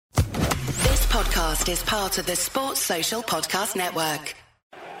podcast is part of the Sports Social Podcast Network.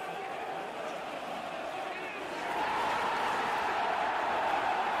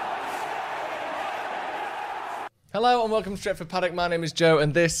 Hello and welcome to Stretford Paddock. My name is Joe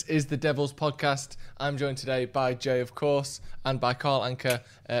and this is the Devils Podcast. I'm joined today by Jay, of course, and by Carl Anker,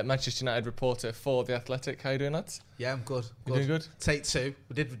 Manchester United reporter for The Athletic. How are you doing, lads? Yeah, I'm good. You doing good? Take two.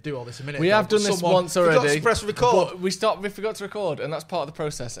 We did do all this a minute We ago, have done this once already. Forgot to press record. But we forgot to record, and that's part of the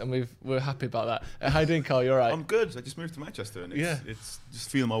process, and we're happy about that. How you doing, Carl? You all right? I'm good. I just moved to Manchester, and it's just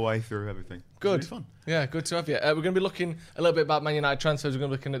feeling my way through everything. Good. It's really fun. Yeah, good to have you. We're going to be looking a little bit about Man United transfers. We're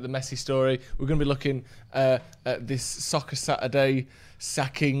going to be looking at the Messi story. We're going to be looking at this Soccer Saturday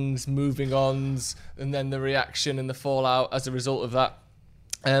sackings, moving ons, and then the reaction and the fallout as a result of that.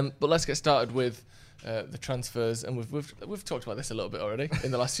 But let's get started with the transfers, and we've talked about this a little bit already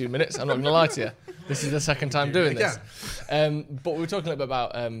in the last few minutes. I'm not going to lie to you. This is the second time doing this. But we're talking a little bit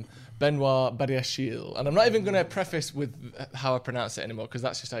about Benoit Badiashile, and I'm not even going to preface with how I pronounce it anymore because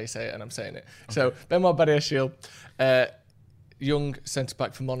that's just how you say it, and I'm saying it. Okay. So Benoit Badiashile, young centre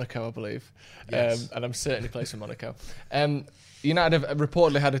back for Monaco, I believe, and I'm certain he plays for Monaco. United have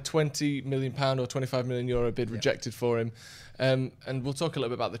reportedly had a £20 million or €25 million bid rejected for him. And we'll talk a little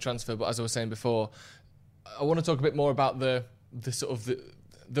bit about the transfer, but as I was saying before, I want to talk a bit more about the sort of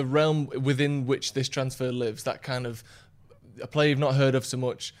the realm within which this transfer lives, that kind of a player you've not heard of so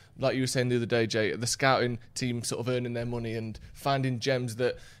much, like you were saying the other day, Jay, the scouting team sort of earning their money and finding gems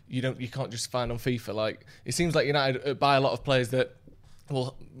that you can't just find on FIFA. Like, it seems like United buy a lot of players that,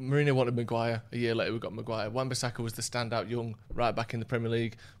 well, Mourinho wanted Maguire. A year later, we got Maguire. Wan-Bissaka was the standout young right back in the Premier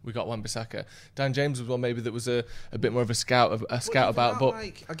League. We got Wan-Bissaka. Dan James was one maybe that was a bit more of a scout about. But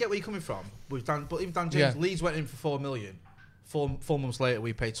I get where you're coming from. But even Dan James, Leeds went in for $4 million. Four months later,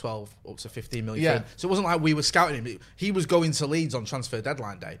 we paid 12 up to 15 million for him. So it wasn't like we were scouting him. He was going to Leeds on transfer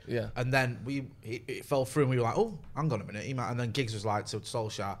deadline day. Yeah. And then it fell through, and we were like, oh, hang on a minute. And then Giggs was like to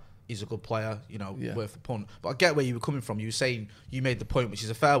Solskjaer, he's a good player, worth a punt. But I get where you were coming from. You were saying, you made the point, which is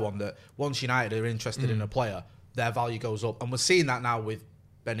a fair one, that once United are interested in a player, their value goes up. And we're seeing that now with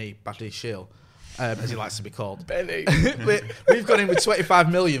Benny Badiashile, as he likes to be called. Benny. We've gone in with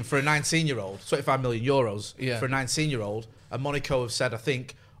 25 million for a 19-year-old, 25 million euros for a 19-year-old. And Monaco have said, I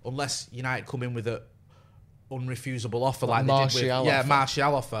think, unless United come in with an unrefusable offer like they did with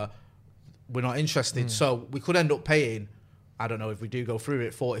Martial offer, we're not interested. So we could end up paying, I don't know if we do go through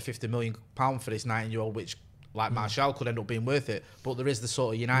it, 40, 50 million pound for this 19-year-old, which, like Martial, could end up being worth it. But there is the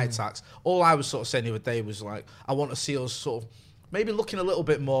sort of United tax. All I was sort of saying the other day was like, I want to see us sort of maybe looking a little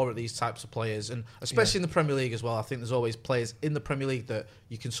bit more at these types of players, and especially in the Premier League as well. I think there's always players in the Premier League that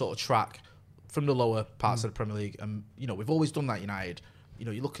you can sort of track from the lower parts of the Premier League. And, we've always done that, United.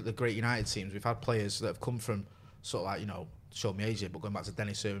 You look at the great United teams, we've had players that have come from sort of like, show me age here, but going back to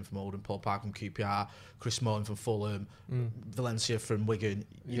Dennis Irwin from Oldham, Paul Parker from QPR, Chris Smalling from Fulham, Valencia from Wigan.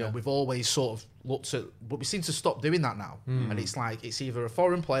 We've always sort of looked at, but we seem to stop doing that now. And it's like, it's either a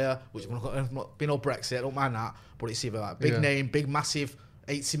foreign player, which I've not been all Brexit, I don't mind that, but it's either like big name, big massive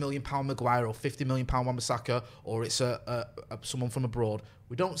 £80 million Maguire or £50 million Wan-Bissaka, or it's someone from abroad.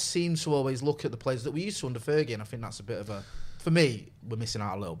 We don't seem to always look at the players that we used to under Fergie, and I think that's a bit of a, for me, we're missing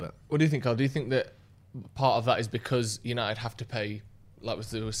out a little bit. What do you think, Carl? Do you think that part of that is because United have to pay, like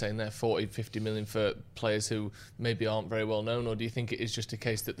we were saying there, 40, 50 million for players who maybe aren't very well known, or do you think it is just a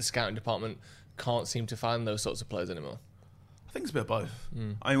case that the scouting department can't seem to find those sorts of players anymore? I think it's a bit of both.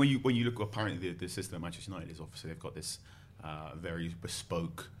 I mean, when you look, apparently the system at Manchester United is obviously they've got this very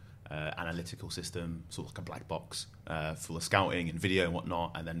bespoke analytical system, sort of like a black box full of scouting and video and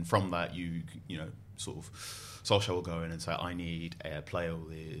whatnot, and then from that you sort of Solskjaer will go in and say, I need a player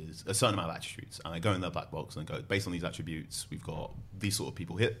with a certain amount of attributes, and they go in their black box and go, based on these attributes, we've got these sort of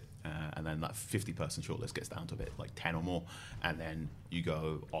people here, and then that 50-person shortlist gets down to a bit like 10 or more, and then you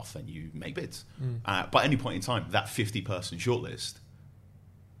go off and you make bids. But at any point in time, that 50-person shortlist,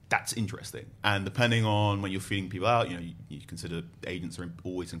 that's interesting. And depending on when you're feeling people out, you consider agents are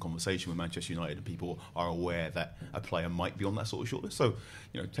always in conversation with Manchester United, and people are aware that a player might be on that sort of shortlist. So,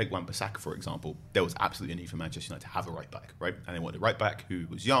 take Wan-Bissaka, for example. There was absolutely a need for Manchester United to have a right back, right? And they wanted a right back who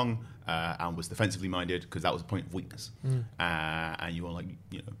was young and was defensively minded, because that was a point of weakness. And you want,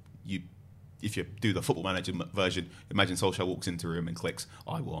 if you do the Football Manager version, imagine Solskjaer walks into a room and clicks,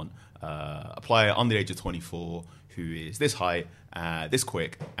 I want a player under the age of 24 who is this height, this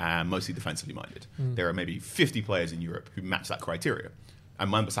quick, and mostly defensively minded. There are maybe 50 players in Europe who match that criteria. And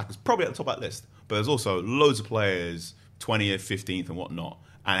Wan-Bissaka's probably at the top of that list. But there's also loads of players, 20th, 15th and whatnot.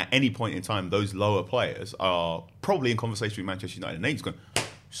 And at any point in time, those lower players are probably in conversation with Manchester United. And they're just going,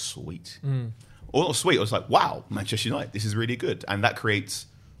 sweet. Or not sweet, or it's like, wow, Manchester United, this is really good. And that creates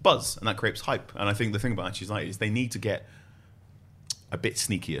buzz and that creates hype. And I think the thing about Manchester United is they need to get a bit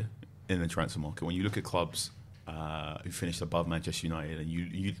sneakier in the transfer market. When you look at clubs who finished above Manchester United, and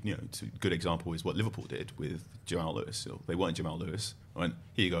you know, it's a good example is what Liverpool did with Jamal Lewis. So they weren't Jamal Lewis. I went,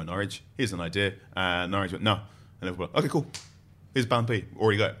 here you go, Norwich. Here's an idea. And Norwich went, no. And Liverpool went, okay, cool. Here's Plan B.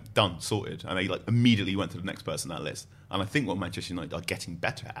 Already got it. Done. Sorted. And they like immediately went to the next person on that list. And I think what Manchester United are getting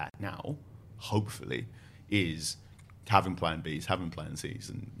better at now, hopefully, is having Plan Bs, having Plan Cs.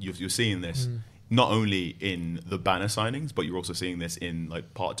 And you're seeing this not only in the banner signings, but you're also seeing this in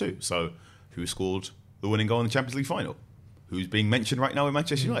like part 2. So who scored the winning goal in the Champions League final? Who's being mentioned right now in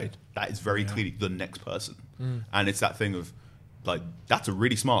Manchester United? That is very clearly the next person. And it's that thing of, like, that's a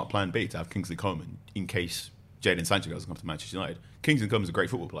really smart Plan B to have Kingsley Coman in case Jadon Sancho doesn't come to Manchester United. Kingsley Coman's a great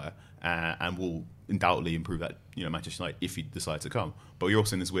football player and will undoubtedly improve that, you know, Manchester United if he decides to come. But you're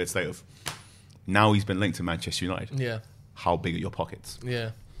also in this weird state of, now he's been linked to Manchester United. Yeah. How big are your pockets?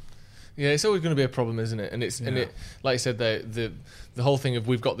 Yeah. Yeah, it's always going to be a problem, isn't it? And and it, like I said, the whole thing of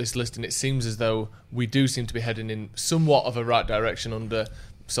we've got this list, and it seems as though we do seem to be heading in somewhat of a right direction under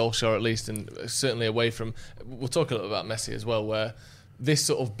Solskjaer, at least, and certainly away from. We'll talk a little about Messi as well, where this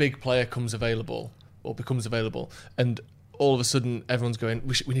sort of big player becomes available, and all of a sudden everyone's going,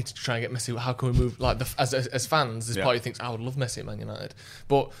 we need to try and get Messi. How can we move? Like as fans, this party thinks, I would love Messi at Man United,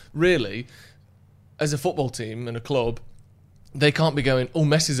 but really, as a football team and a club, they can't be going, oh,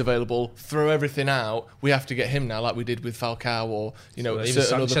 Messi's available, throw everything out, we have to get him now, like we did with Falcao or, you know, even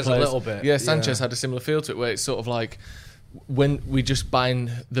certain Sanchez other players. a little bit. Yeah, Sanchez had a similar feel to it, where it's sort of like when we just buying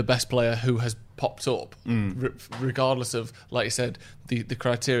the best player who has popped up, regardless of, like you said, the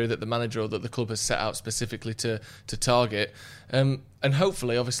criteria that the manager or that the club has set out specifically to target. And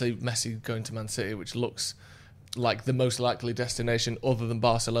hopefully, obviously, Messi going to Man City, which looks like the most likely destination other than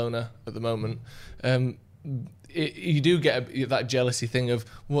Barcelona at the moment. You do get that jealousy thing of,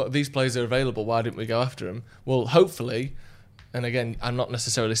 well, these players are available, why didn't we go after them? Well, hopefully, and again, I'm not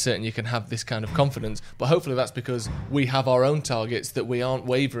necessarily certain you can have this kind of confidence, but hopefully that's because we have our own targets that we aren't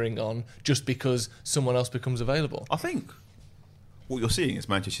wavering on just because someone else becomes available. I think what you're seeing is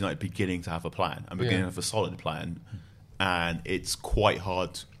Manchester United beginning to have a plan and beginning to have a solid plan, and it's quite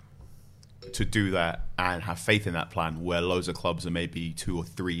hard to do that and have faith in that plan where loads of clubs are maybe 2 or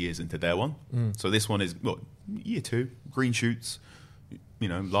 3 years into their one. So this one is, look, year 2, green shoots. You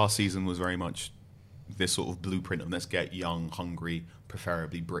know, last season was very much this sort of blueprint of let's get young, hungry,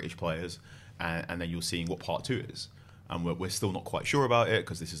 preferably British players, and then you're seeing what part 2 is. And we're still not quite sure about it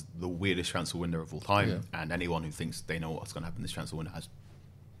because this is the weirdest transfer window of all time, and anyone who thinks they know what's going to happen in this transfer window has...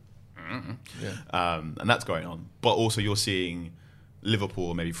 and that's going on. But also you're seeing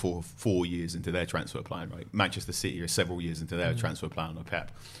Liverpool maybe four years into their transfer plan, right? Manchester City are several years into their transfer plan of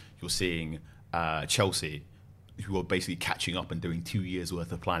Pep. You're seeing Chelsea, who are basically catching up and doing 2 years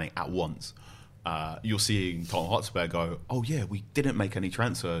worth of planning at once. You're seeing Tottenham Hotspur go, oh yeah, we didn't make any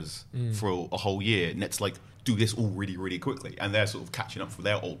transfers for a whole year. Let's like do this all really, really quickly. And they're sort of catching up for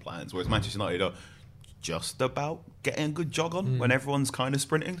their old plans. Whereas Manchester United are just about getting a good jog on when everyone's kind of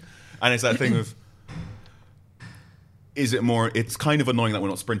sprinting. And it's that thing of, is it more, it's kind of annoying that we're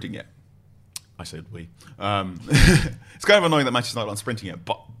not sprinting yet. I said we. It's kind of annoying that Manchester United aren't sprinting yet,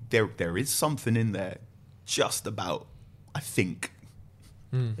 but there is something in there just about, I think.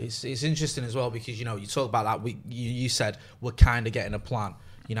 It's interesting as well because, you know, you talk about that. You said we're kind of getting a plan.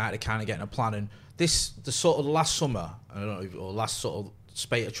 United are kind of getting a plan. And the sort of last summer, I don't know, or last sort of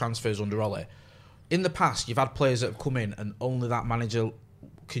spate of transfers under Ole, in the past, you've had players that have come in and only that manager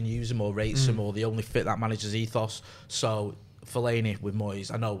can use them or rates them, or they only fit that manager's ethos. So Fellaini with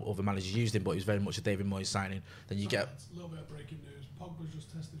Moyes, I know other managers used him, but he was very much a David Moyes signing. Then you get a little bit of breaking news. Pogba's just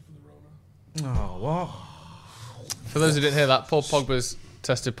tested for the Rona. Oh, what? For those who didn't hear that, Paul Pogba's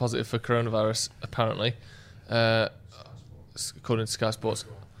tested positive for coronavirus, apparently, according to Sky Sports.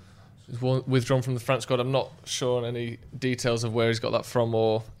 He's withdrawn from the France squad. I'm not sure on any details of where he's got that from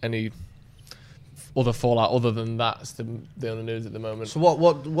or any other fallout other than that's the only news at the moment. So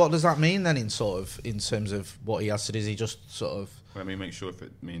what does that mean then in terms of what he has to do? Is he just sort of... Let me make sure if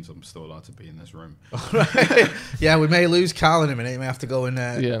it means I'm still allowed to be in this room. Yeah, we may lose Carl in a minute. He may have to go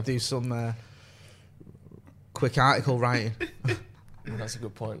and do some quick article writing. That's a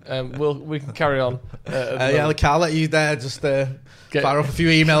good point. We can carry on. Carl, let you there just fire off a few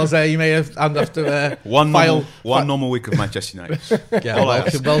emails there. You may have to one normal week of Manchester United. Yeah,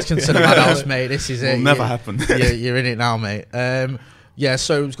 well considered madhouse, mate. This is it. Will never happen. You're in it now, mate.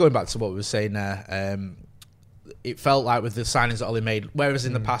 So going back to what we were saying there, it felt like with the signings that Ole made, whereas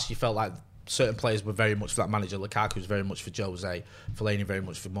in the past you felt like certain players were very much for that manager. Lukaku was very much for Jose, Fellaini very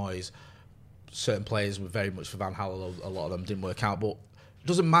much for Moyes. Certain players were very much for Van Gaal, although a lot of them didn't work out. But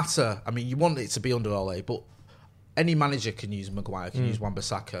doesn't matter. I mean, you want it to be under Ole, but any manager can use Maguire, can use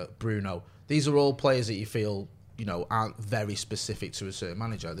Wan-Bissaka, Bruno. These are all players that you feel, aren't very specific to a certain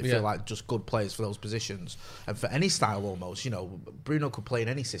manager. They feel like just good players for those positions. And for any style almost, Bruno could play in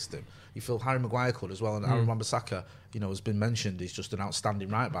any system. You feel Harry Maguire could as well. And Aaron Wan-Bissaka, has been mentioned, he's just an outstanding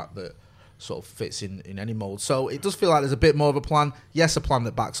right-back that sort of fits in any mould. So it does feel like there's a bit more of a plan. Yes, a plan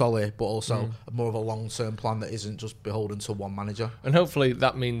that backs Ole, but also more of a long-term plan that isn't just beholden to one manager. And hopefully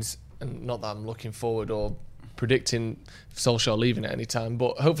that means, and not that I'm looking forward or predicting Solskjaer leaving at any time,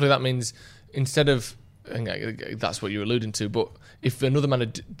 but hopefully that means instead of, and that's what you're alluding to, but if another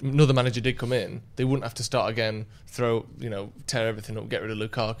manager did come in, they wouldn't have to start again, tear everything up, get rid of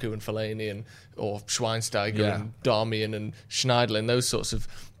Lukaku and Fellaini or Schweinsteiger and Darmian and Schneiderlin, those sorts of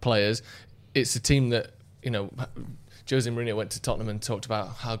players. It's a team that, Jose Mourinho went to Tottenham and talked about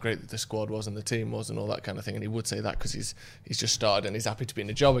how great the squad was and the team was and all that kind of thing, and he would say that because he's just started and he's happy to be in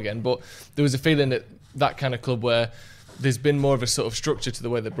the job again. But there was a feeling that kind of club where there's been more of a sort of structure to the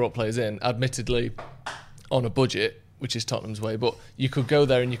way they brought players in, admittedly on a budget, which is Tottenham's way, but you could go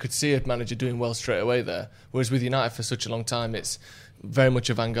there and you could see a manager doing well straight away there. Whereas with United for such a long time, it's very much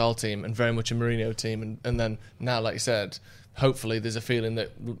a Van Gaal team and very much a Mourinho team, and then now, like you said, hopefully there's a feeling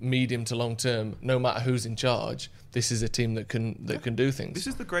that medium to long term, no matter who's in charge, this is a team that can do things. This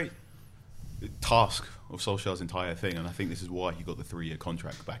is the great task of Solskjaer's entire thing, and I think this is why he got the 3-year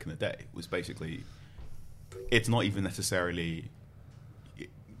contract back in the day, was basically, it's not even necessarily...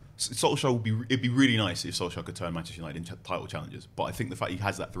 Solskjaer it'd be really nice if Solskjaer could turn Manchester United into title challengers, but I think the fact he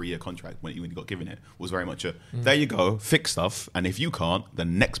has that 3-year contract when he got given it was very much there you go, fix stuff, and if you can't, the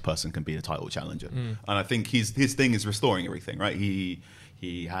next person can be the title challenger. And I think his thing is restoring everything, right?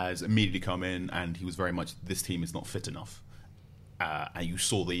 He has immediately come in and he was very much, this team is not fit enough. And you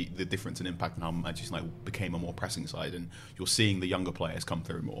saw the difference in impact and how Manchester United became a more pressing side, and you're seeing the younger players come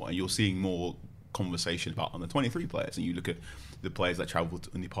through more, and you're seeing more conversation about under 23 players, and you look at the players that travelled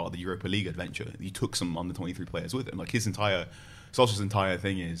in the part of the Europa League adventure. He took some under 23 players with him. Like Solskjaer's entire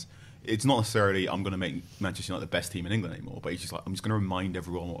thing is, it's not necessarily I'm going to make Manchester United the best team in England anymore, but he's just like, I'm just going to remind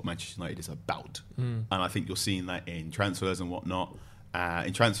everyone what Manchester United is about. And I think you're seeing that in transfers and whatnot,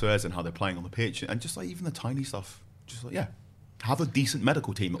 in transfers and how they're playing on the pitch, and just like even the tiny stuff, just like have a decent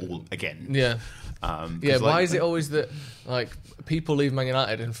medical team all again. Why is it always that people leave Man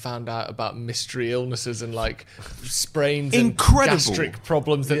United and found out about mystery illnesses and sprains and gastric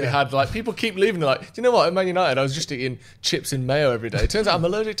problems that they had? People keep leaving. They're like, do you know what? At Man United, I was just eating chips and mayo every day. It turns out I'm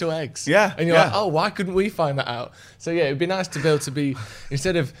allergic to eggs. And you're like, oh, why couldn't we find that out? So it'd be nice to be able to be,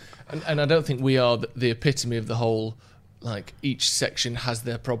 instead of, and I don't think we are the epitome of the whole. Each section has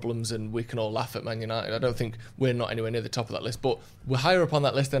their problems and we can all laugh at Man United. I don't think we're not anywhere near the top of that list, but we're higher up on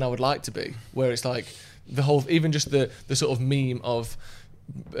that list than I would like to be, where it's the whole, even just the sort of meme of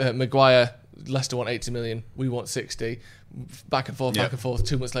Maguire, Leicester want 80 million, we want 60, back and forth,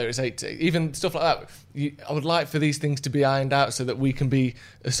 2 months later it's 80. Even stuff like that, I would like for these things to be ironed out so that we can be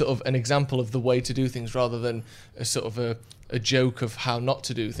a sort of an example of the way to do things rather than a sort of a joke of how not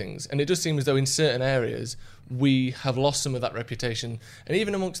to do things. And it does seem as though in certain areas we have lost some of that reputation, and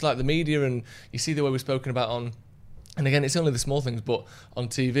even amongst the media, and you see the way we're spoken about on, and again it's only the small things, but on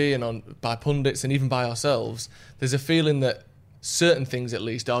TV and by pundits and even by ourselves, there's a feeling that certain things at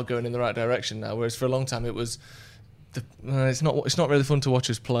least are going in the right direction now, whereas for a long time it was it's not really fun to watch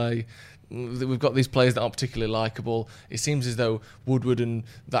us play. We've got these players that aren't particularly likeable. It seems as though Woodward and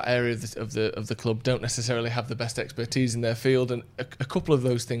that area of the club don't necessarily have the best expertise in their field, and a couple of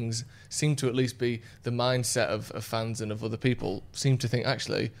those things seem to at least be the mindset of fans and of other people seem to think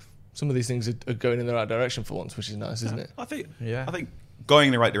actually some of these things are going in the right direction for once, which is nice, isn't it? I think going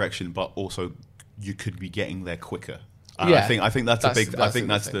in the right direction, but also you could be getting there quicker. I think that's a big. I think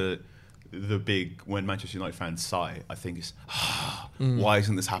that's the big, when Manchester United fans sigh, I think it's why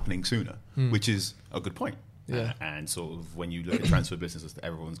isn't this happening sooner? Which is a good point. And sort of when you look at transfer businesses,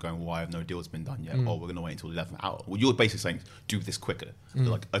 everyone's going, why have no deals been done yet? Or we're going to wait until the 11th hour. Well, you're basically saying, do this quicker.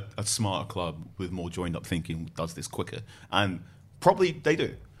 Like a smarter club with more joined up thinking does this quicker. And probably they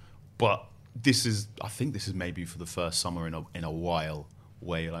do. But I think this is maybe for the first summer in a while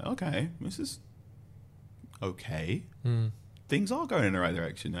where you're like, okay, this is okay. Things are going in the right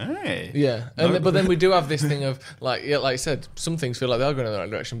direction. Hey. Yeah, but then we do have this thing of like I said, some things feel like they are going in the right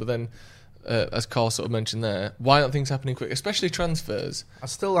direction, but then as Carl sort of mentioned there, why aren't things happening quick, especially transfers? I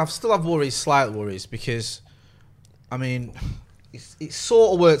still have slight worries, because I mean it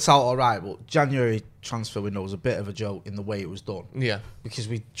sort of works out all right, but January transfer window was a bit of a joke in the way it was done. Because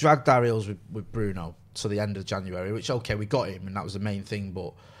we dragged our heels with Bruno to the end of January, which we got him and that was the main thing,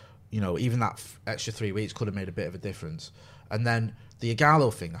 but even that extra 3 weeks could have made a bit of a difference. And then the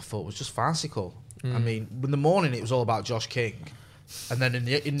Ighalo thing I thought was just farcical. I mean, in the morning it was all about Josh King. And then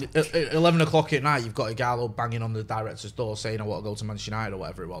at 11 o'clock at night, you've got Ighalo banging on the director's door saying, I want to go to Manchester United or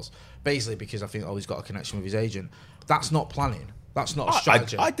whatever it was. Basically because I think, he's got a connection with his agent. That's not planning. That's not a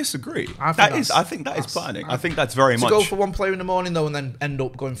strategy. I disagree. I think that is planning. I think that's very much... To go for one player in the morning, though, and then end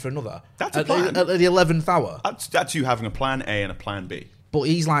up going for another. That's a plan. At the 11th hour. That's you having a plan A and a plan B. But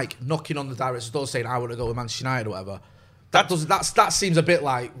he's like knocking on the director's door saying, I want to go to Manchester United or whatever. That seems a bit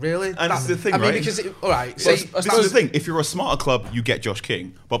like, really? And that's the thing, right? I mean, because... all right. This is the thing. If you're a smarter club, you get Josh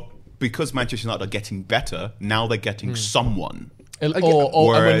King. But because Manchester United are getting better, now they're getting someone... Or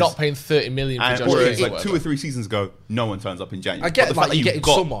we're not paying 30 million for Josh King. Whereas like 2 or 3 seasons ago, no one turns up in January. I get like you're getting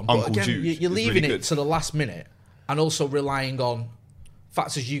someone, but Uncle again, Jude you're leaving really it to the last minute and also relying on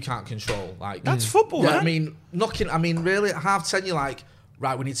factors you can't control. Like that's football, man. I mean, really, at half-10, you're like,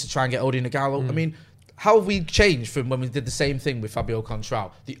 right, we need to try and get Odion Ighalo. I mean, how have we changed from when we did the same thing with Fabio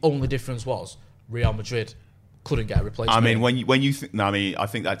Contrao? The only difference was Real Madrid couldn't get a replacement. I mean, when you think, I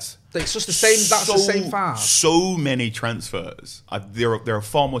think that's it's just the same. That's the same farm. So many transfers. There are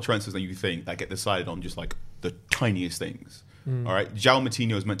far more transfers than you think that get decided on just like the tiniest things. All right, João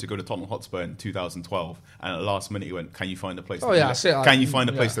Moutinho was meant to go to Tottenham Hotspur in 2012, and at the last minute he went, "Can you find a place? Can you find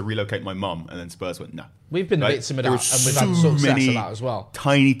a place to relocate my mum?" And then Spurs went, "No." We've been the victim of that, and we've had success of that as well.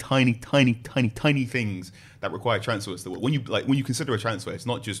 Tiny things that require transfers. That when you consider a transfer, it's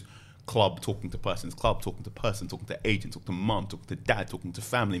not just club talking to person, talking to agent, talking to mum, talking to dad, talking to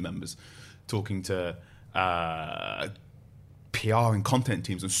family members, talking to PR and content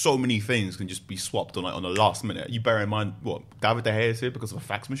teams, and so many things can just be swapped on the last minute. You bear in mind what David De Gea is here because of a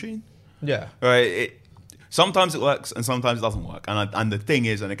fax machine. Yeah, right. Sometimes it works and sometimes it doesn't work. And the thing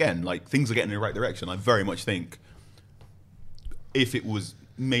is, and again, like things are getting in the right direction. I very much think if it was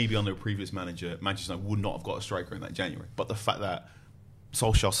maybe under a previous manager, Manchester United would not have got a striker in that January. But the fact that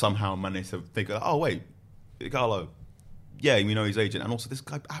Solskjaer somehow managed to think, oh wait, Ighalo, yeah, we know his agent, and also this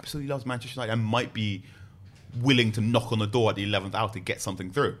guy absolutely loves Manchester United and might be willing to knock on the door at the 11th hour to get something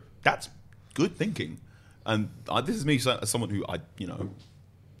through. That's good thinking, and this is me as someone who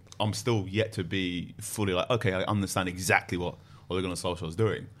I'm still yet to be fully like, okay, I understand exactly what Ole Gunnar Solskjaer is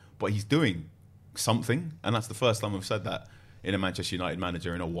doing, but he's doing something, and that's the first time we've said that in a Manchester United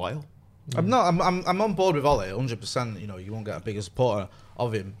manager in a while. I'm on board with Ole 100%. You won't get a bigger supporter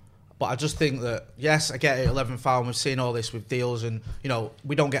of him, but I just think that yes, I get it. 11th hour, and we've seen all this with deals, and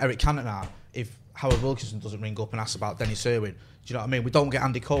we don't get Eric Cantona if Howard Wilkinson doesn't ring up and ask about Dennis Irwin. Do you know what I mean? We don't get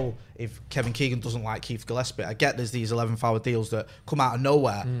Andy Cole if Kevin Keegan doesn't like Keith Gillespie. I get there's these 11th hour deals that come out of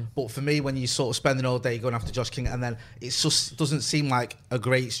nowhere, but for me, when you sort of spending all day going after Josh King, and then it just doesn't seem like a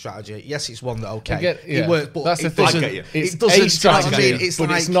great strategy. Yes, it's one that it works, but that's the thing. It doesn't. A strategy, it's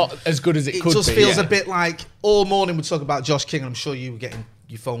but it's not as good as it could be. It just feels a bit like all morning we talk about Josh King, and I'm sure you were getting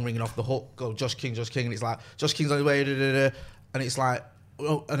your phone ringing off the hook. Go Josh King, and it's like Josh King's on the way, and it's like.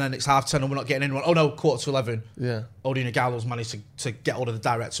 Oh, and then it's 10:30 and we're not getting anyone. Oh no, 11:15. Yeah. Odion Ighalo's managed to get hold of the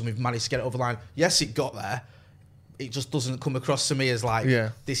director and we've managed to get it over the line. Yes, it got there. It just doesn't come across to me as like,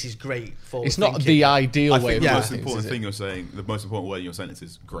 this is great for it's not the ideal way of the most important thing you're saying, the most important word in your sentence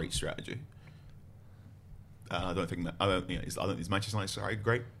is great strategy. I don't think is Manchester United strategy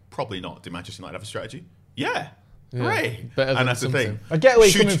great? Probably not. Did Manchester United have a strategy? Yeah. Right, and that's something. The thing. I get where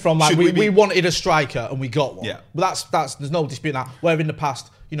you're coming from. Like we wanted a striker and we got one. Yeah, but that's there's no dispute that. Where in the past,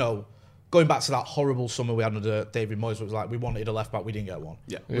 going back to that horrible summer we had under David Moyes, it was like we wanted a left back, we didn't get one.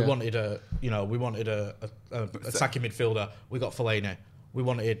 Yeah, we wanted a attacking midfielder, we got Fellaini. We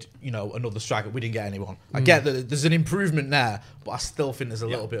wanted another striker, we didn't get anyone. I get that there's an improvement there, but I still think there's a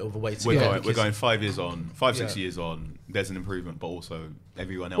little bit of a way to go. We're going 5 years on, 6 years on. There's an improvement, but also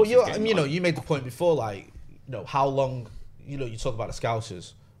everyone else. Well, you made the point before, like. How long, you talk about the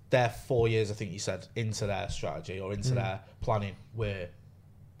Scousers, they're 4 years, I think you said, into their strategy or into their planning. We're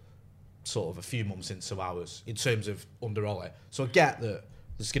sort of a few months into ours in terms of under Ole. So I get that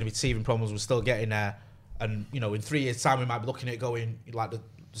there's going to be teething problems, we're still getting there. And, in 3 years' time, we might be looking at going, like the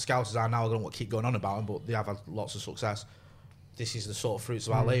Scousers are now, I don't know what keep going on about them, but they have had lots of success. This is the sort of fruits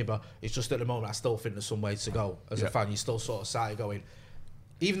of our labour. It's just at the moment, I still think there's some way to go. As a fan, you still sort of started going...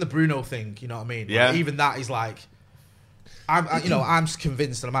 Even the Bruno thing, you know what I mean? Yeah. Like, even that is like, I'm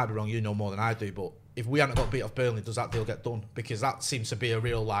convinced, and I might be wrong, you know more than I do, but if we hadn't got beat off Burnley, does that deal get done? Because that seems to be a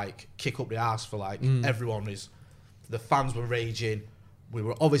real kick up the arse for everyone. The fans were raging. We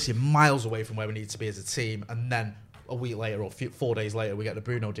were obviously miles away from where we needed to be as a team, and then a week later or 4 days later, we get the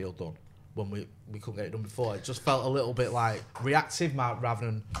Bruno deal done when we couldn't get it done before. It just felt a little bit like reactive rather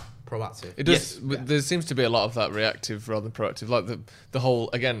than proactive. It does. Yes. There seems to be a lot of that reactive rather than proactive. Like the whole,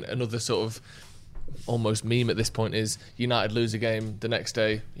 again, another sort of almost meme at this point is United lose a game, the next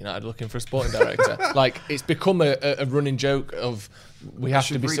day United looking for a sporting director. Like, it's become a running joke of we have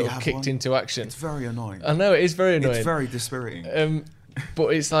to be sort of kicked into action. It's very annoying. I know, it is very annoying. It's very dispiriting. But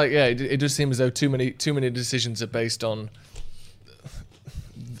it's like, yeah, it does seem as though too many decisions are based on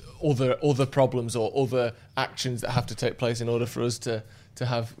other problems or other actions that have to take place in order for us to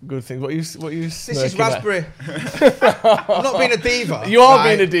have good things. What are you This is raspberry. I'm not being a diva. You are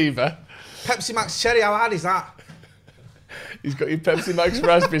being a diva. Pepsi Max Cherry, how hard is that? He's got your Pepsi Max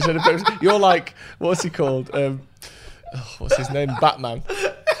raspberry instead of Pepsi. You're like, what's he called? What's his name? Batman.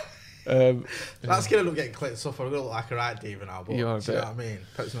 That's going to look getting clipped off. I'm going to look like a right diva now. But, you are a do you know what I mean?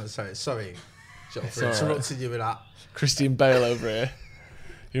 Pepsi Max, sorry. Joe, for interrupting you with that. Christian Bale over here.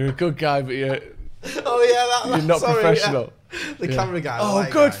 You're a good guy, but you're not professional. Yeah. The camera guy. Oh,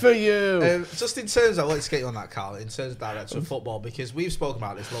 good for you. Just in terms of, let's get you on that, Carl, in terms of director of football, because we've spoken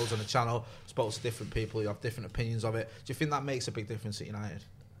about this loads on the channel, spoke to different people who have different opinions of it. Do you think that makes a big difference at United?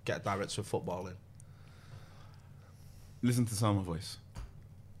 Get a director of football in? Listen to the sound of my voice.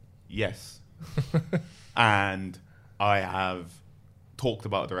 Yes. And I have talked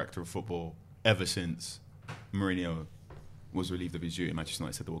about a director of football ever since Mourinho was relieved of his duty. Manchester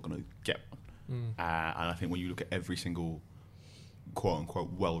United said they were going to get one. And I think when you look at every single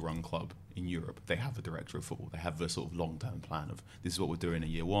quote-unquote well-run club in Europe, they have a director of football. They have a sort of long-term plan of this is what we're doing in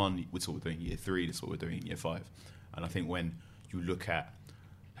year 1, this is what we're doing in year 3, this is what we're doing in year 5. And I think when you look at,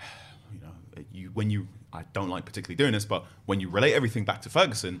 I don't like particularly doing this, but when you relate everything back to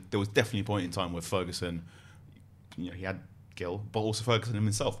Ferguson, there was definitely a point in time where Ferguson, he had Gill, but also Ferguson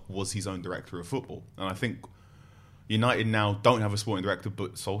himself was his own director of football. And I think United now don't have a sporting director,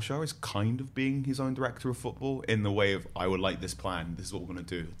 but Solskjaer is kind of being his own director of football in the way of, I would like this plan, this is what we're going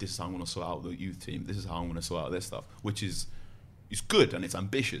to do, this is how I'm going to sort out the youth team, this is how I'm going to sort out this stuff, which is good and it's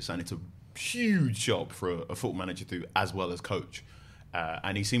ambitious and it's a huge job for a football manager to do as well as coach.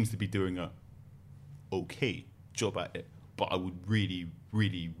 And he seems to be doing a okay job at it, but I would really,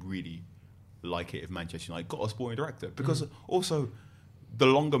 really, really like it if Manchester United got a sporting director, because also the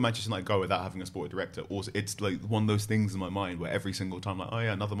longer Manchester United go without having a sporting director, also it's like one of those things in my mind where every single time, like, oh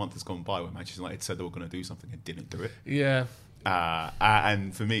yeah, another month has gone by where Manchester United said they were going to do something and didn't do it. Yeah.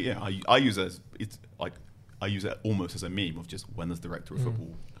 And for me, I use it almost as a meme of just when does the director of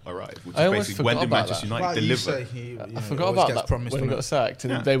football arrive, which is basically when did Manchester United deliver. I forgot about that when he got sacked,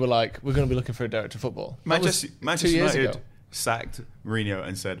 and they were like, we're going to be looking for a director of football. Manchester United sacked Mourinho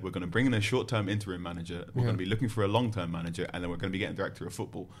and said, we're going to bring in a short-term interim manager, we're going to be looking for a long-term manager, and then we're going to be getting a director of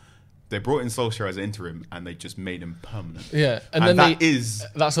football. They brought in Solskjaer as interim, and they just made him permanent. Yeah, and then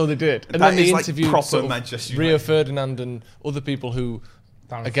that's all they did. And then they interviewed Rio Ferdinand and other people who,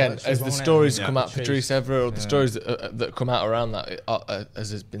 again, as the stories come out, Patrice Evra, or the stories that come out around that,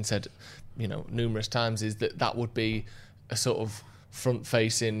 as has been said, numerous times, is that would be a sort of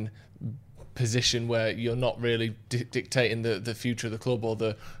front-facing position where you're not really dictating the future of the club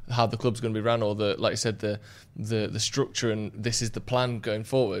or how the club's going to be run, or like I said, the structure and this is the plan going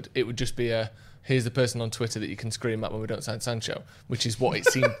forward. It would just be here's the person on Twitter that you can scream at when we don't sign Sancho, which is what it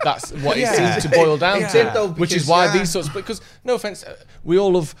seemed. That's what it seemed to boil down to. Which is why these sorts. Because no offense, we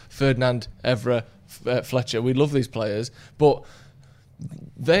all love Ferdinand, Evra, Fletcher. We love these players, but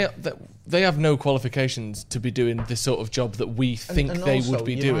they have no qualifications to be doing the sort of job that we think they would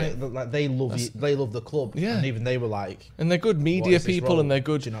be doing. Like they love the club, and even they were like, and they're good media people, and they're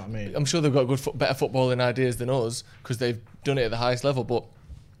good. Do you know what I mean? I'm sure they've got better footballing ideas than us because they've done it at the highest level, but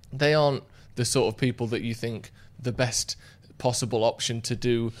they aren't the sort of people that you think the best possible option to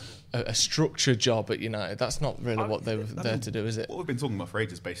do a structured job at United. That's not really what they were there to do, is it? What we've been talking about for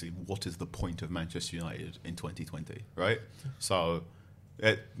ages is basically what is the point of Manchester United in 2020, right? So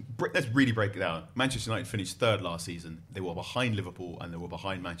let's really break it down. Manchester United finished third last season. They were behind Liverpool and they were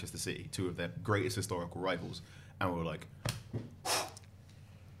behind Manchester City, two of their greatest historical rivals. And we were like,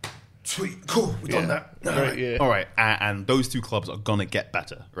 sweet, cool, we've done that. Great, all right. And those two clubs are going to get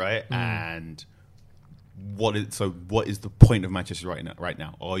better, right? And what is the point of Manchester right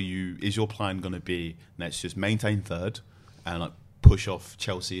now? Is your plan going to be, let's just maintain third and like push off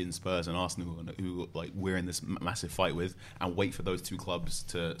Chelsea and Spurs and Arsenal, who like we're in this massive fight with, and wait for those two clubs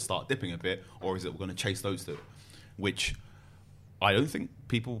to start dipping a bit, or is it we're going to chase those two? Which I don't think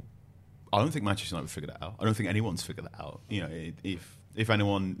Manchester United figured that out. I don't think anyone's figured that out. If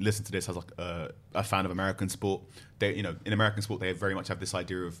anyone listening to this has like a fan of American sport, in American sport they very much have this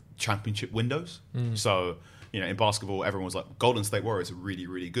idea of championship windows. So in basketball, everyone was like, Golden State Warriors are really,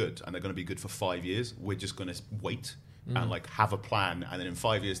 really good, and they're going to be good for 5 years. We're just going to wait. and like have a plan, and then in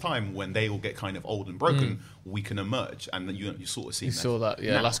 5 years' time, when they all get kind of old and broken, we can emerge, and then you sort of see. You saw that,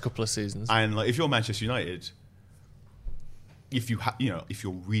 yeah, now. last couple of seasons. And like, if you're Manchester United, if you if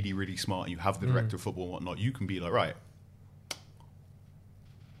you're really, really smart and you have the director of football and whatnot, you can be like, right,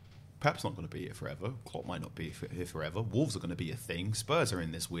 Pep's not going to be here forever. Klopp might not be here forever. Wolves are going to be a thing. Spurs are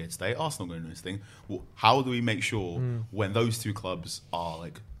in this weird state. Arsenal are going to do this thing. Well, how do we make sure when those two clubs are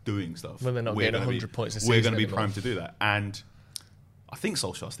like doing stuff, when they're not getting 100 points a season, we're going to be primed to do that? And I think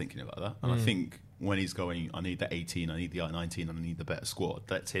Solskjaer's thinking about that. And I think when he's going, I need the 18, I need the 19, and I need the better squad.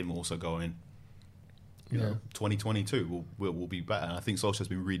 That's him also going, you know, 2022 will be better. And I think Solskjaer's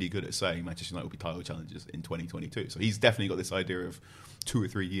been really good at saying Manchester United will be title challengers in 2022. So he's definitely got this idea of 2 or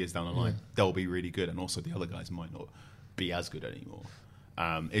 3 years down the line, they'll be really good. And also the other guys might not be as good anymore.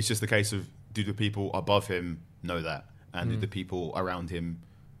 It's just a case of, do the people above him know that? And do the people around him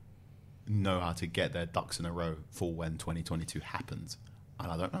know how to get their ducks in a row for when 2022 happens?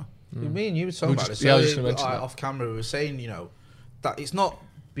 And I don't know. Me and you were talking about this. Yeah, I was just going to mention that. Off camera, we were saying, you know, that it's not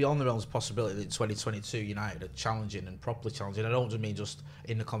beyond the realms of possibility that in 2022 United are challenging and properly challenging. I don't just mean just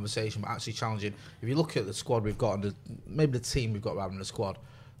in the conversation, but actually challenging. If you look at the squad we've got, and maybe the team we've got rather than the squad,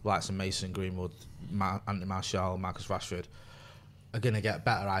 like some Mason Greenwood, Anthony Martial, Marcus Rashford, are going to get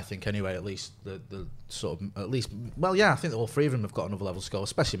better, I think, anyway. At least the sort of, at least, well, yeah, I think that all three of them have got another level to go,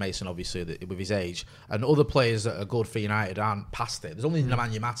 especially Mason, obviously, with his age. And other players that are good for United aren't past it. There's only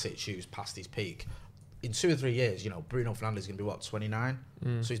Nemanja Matic who's past his peak. In 2 or 3 years, you know, Bruno Fernandes is going to be, 29?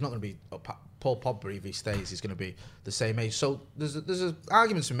 So he's not going to be... Paul Pogba, if he stays, he's going to be the same age. So there's an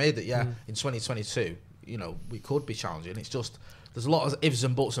argument to be made that, in 2022, you know, we could be challenging. It's just... There's a lot of ifs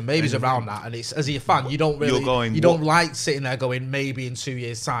and buts and maybes around that, and it's, as a fan, you don't really... you don't like sitting there going, maybe in 2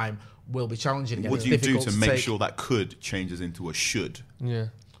 years' time, we'll be challenging again. What do you do to make sure that could changes into a should? Yeah.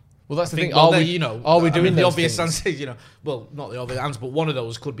 Well, that's the thing. Are we doing the obvious answer? You know, well, not the obvious answer, but one of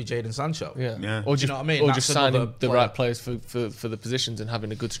those could be Jadon Sancho. Yeah. Or do you know what I mean? Or just signing the right players for the positions and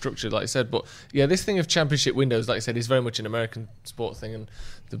having a good structure, like I said. But yeah, this thing of championship windows, like I said, is very much an American sport thing, and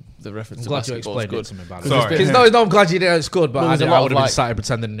the reference to basketball is good. Sorry. I'm glad you did. It's good, but I would have been sat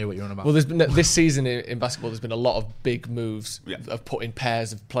pretending I knew what you were on about. Well, there's been this season in basketball. There's been a lot of big moves of putting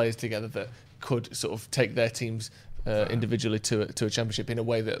pairs of players together that could sort of take their teams individually to a championship in a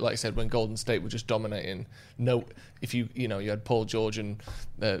way that, like I said, when Golden State were just dominating, if you had Paul George and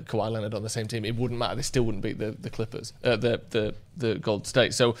Kawhi Leonard on the same team, it wouldn't matter. They still wouldn't beat the Clippers, the Golden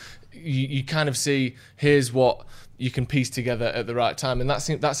State. So you kind of see, here's what you can piece together at the right time, and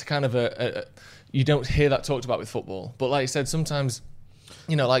that's kind of a you don't hear that talked about with football. But like I said, sometimes,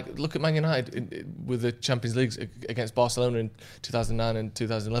 you know, like look at Man United with the Champions League against Barcelona in 2009 and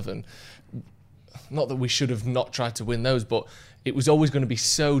 2011. Not that we should have not tried to win those, but it was always going to be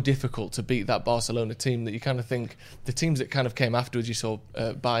so difficult to beat that Barcelona team that you kind of think the teams that kind of came afterwards, you saw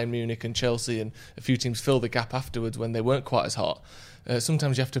Bayern Munich and Chelsea and a few teams fill the gap afterwards when they weren't quite as hot.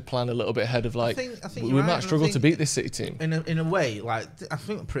 Sometimes you have to plan a little bit ahead of like, I think we might struggle to beat this City team. In a way, like I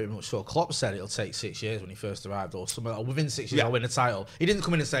think I'm pretty much sure Klopp said it'll take 6 years when he first arrived, or something. Or within 6 years I'll win the title. He didn't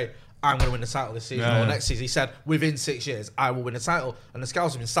come in and say, I'm going to win the title this season or next season. He said, within 6 years, I will win the title. And the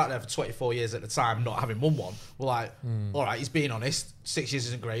scouts have been sat there for 24 years at the time, not having won one. We're like, all right, he's being honest. 6 years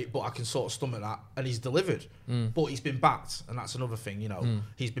isn't great, but I can sort of stomach that. And he's delivered. But he's been backed. And that's another thing, you know.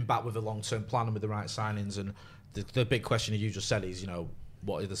 He's been backed with a long-term plan and with the right signings. And the big question you just said is, you know,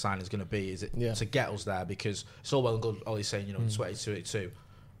 what are the signings going to be? Is it to get us there? Because it's all well and good, Ollie's saying, you know, 22.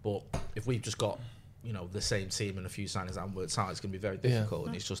 But if we've just got, you know, the same team and a few signings that haven't worked out, it's going to be very difficult.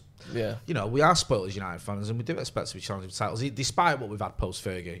 And it's just, you know, we are spoiled as United fans, and we do expect to be challenging for titles. Despite what we've had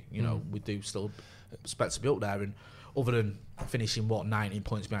post-Fergie, you know, we do still expect to be up there. And other than finishing, 19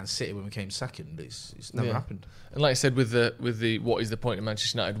 points behind City when we came second, it's never happened. And like I said, with the what is the point of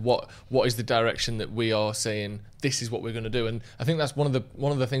Manchester United? What is the direction that we are saying this is what we're going to do? And I think that's one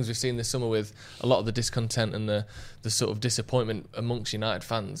of the things we've seen this summer with a lot of the discontent and the sort of disappointment amongst United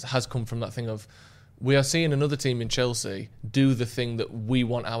fans has come from that thing of, we are seeing another team in Chelsea do the thing that we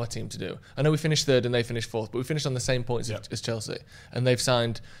want our team to do. I know we finished third and they finished fourth, but we finished on the same points as Chelsea. And they've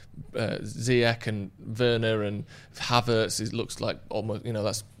signed Ziyech and Werner and Havertz. It looks like almost, you know,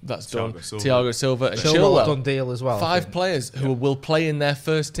 that's done. Thiago Silva and Chilwell. Done deal as well. 5 players who will play in their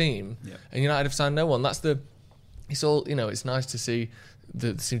first team, and United have signed no one. It's all, you know, it's nice to see.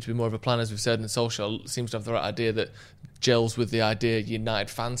 There seems to be more of a plan, as we've said, and Solskjaer seems to have the right idea that gels with the idea United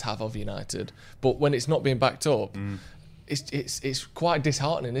fans have of United. But when it's not being backed up, it's quite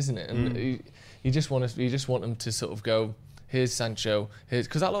disheartening, isn't it? And you just want them to sort of go, here's Sancho,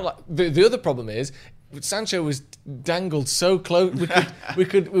 because that looked like the other problem is Sancho was dangled so close we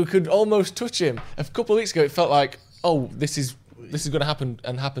could almost touch him. A couple of weeks ago, it felt like oh, this is going to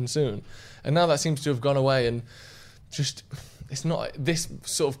happen soon, and now that seems to have gone away, and just it's not this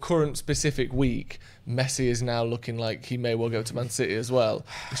sort of current specific week. Messi is now looking like he may well go to Man City as well.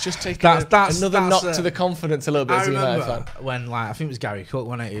 It's just taking another knock to the confidence a little bit as a United fan. When, like, I think it was Gary Cook,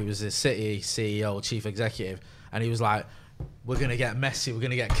 wasn't it? He was the City CEO, chief executive, and he was like, we're going to get Messi, we're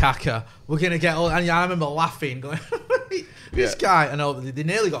going to get Kaka, we're going to get all... And I remember laughing, going, this guy... I know, they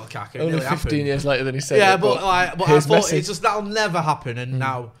nearly got Kaka. Only 15 years later than he said it. But I thought it's just, that'll never happen. And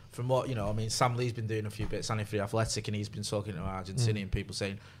now, from what, Sam Lee's been doing a few bits, and for the Athletic, and he's been talking to Argentinian people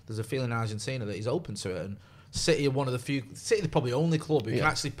saying there's a feeling in Argentina that he's open to it. And City are one of the few... City are probably the only club who can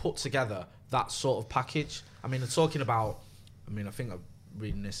actually put together that sort of package. I mean, they're talking about... I mean, I think I'm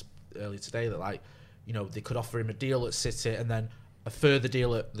reading this earlier today that, like, they could offer him a deal at City and then a further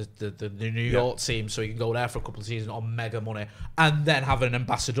deal at the New York team so he can go there for a couple of seasons on mega money and then have an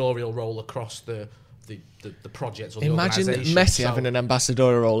ambassadorial role across the projects or the Imagine organisation. Messi having an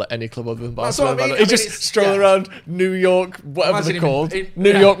ambassadorial role at any club other than Barcelona. That's what I mean. He just stroll around New York, whatever they're called,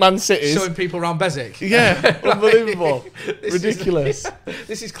 New York Man Cities. Showing people around Beswick. Yeah, unbelievable. Ridiculous.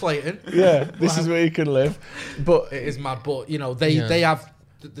 This is Clayton. Yeah, this is where you can live. But it is mad. But, they have...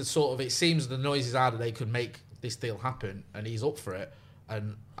 The sort of, it seems the noises are that they could make this deal happen, and he's up for it.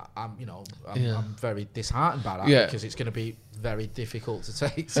 And I'm very disheartened by that because it's going to be very difficult to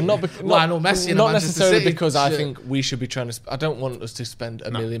take. And not Lionel Messi, not necessarily City because I think we should be trying to. I don't want us to spend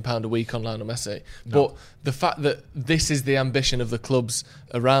 £1 million a week on Lionel Messi, but the fact that this is the ambition of the clubs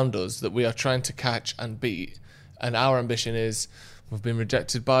around us that we are trying to catch and beat, and our ambition is. We've been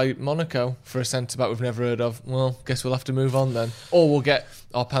rejected by Monaco for a centre-back we've never heard of. Well, guess we'll have to move on then. Or we'll get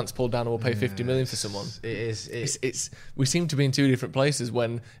our pants pulled down and we'll pay 50 million for someone. We seem to be in two different places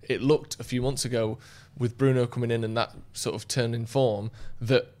when it looked a few months ago with Bruno coming in and that sort of turn in form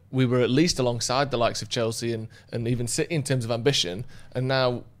that we were at least alongside the likes of Chelsea and even City in terms of ambition, and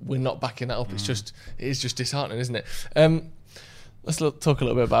now we're not backing that up. It is just disheartening, isn't it? Let's talk a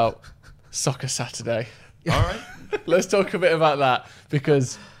little bit about Soccer Saturday. All right. Let's talk a bit about that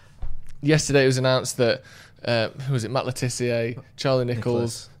because yesterday it was announced that who was it? Matt Letizia, Charlie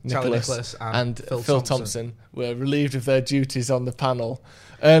Nicholas, and Phil Thompson were relieved of their duties on the panel.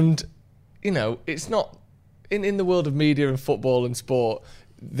 And it's not in the world of media and football and sport.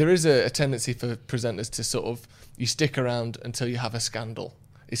 There is a tendency for presenters to sort of you stick around until you have a scandal.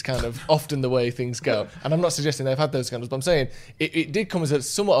 It's kind of often the way things go. And I'm not suggesting they've had those scandals, but I'm saying it did come as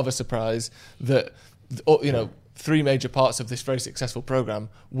somewhat of a surprise that three major parts of this very successful programme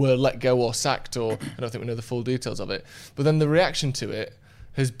were let go or sacked, or I don't think we know the full details of it. But then the reaction to it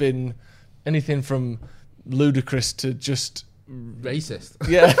has been anything from ludicrous to just... racist.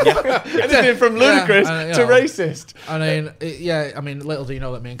 Yeah. Anything from ludicrous to racist. I mean, little do you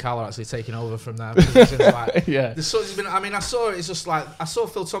know that me and Carl are actually taking over from their positions. I saw it, it's just like, I saw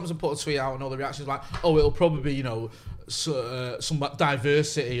Phil Thompson put a tweet out and all the reactions like, oh, it'll probably be, some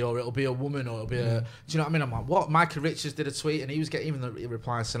diversity, or it'll be a woman, or it'll be a... Do you know what I mean? I'm like, what? Micah Richards did a tweet and he was getting even the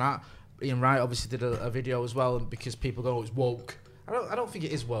replies to that. Ian Wright obviously did a video as well, because people go, oh, it's woke. I don't think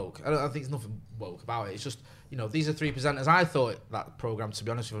it is woke. I think there's nothing woke about it. It's just, these are three presenters. I thought that programme, to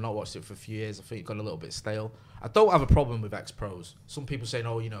be honest with you, I've not watched it for a few years. I think it got a little bit stale. I don't have a problem with ex-pros. Some people saying,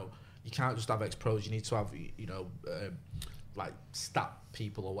 oh, you can't just have ex-pros. You need to have, like stat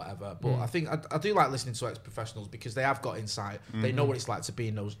people or whatever. But I think I do like listening to ex-professionals because they have got insight. Mm-hmm. They know what it's like to be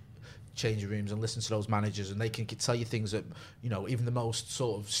in those changing rooms and listen to those managers, and they can tell you things that, even the most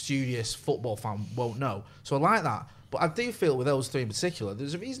sort of studious football fan won't know. So I like that. But I do feel with those three in particular,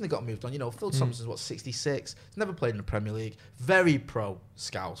 there's a reason they got moved on. Phil Thompson's 66, never played in the Premier League, very pro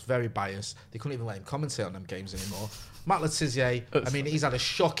Scouts, very biased. They couldn't even let him commentate on them games anymore. Matt Letizia, he's had a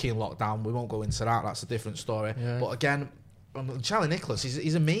shocking lockdown. We won't go into that. That's a different story. Yeah. But again, Charlie Nicholas,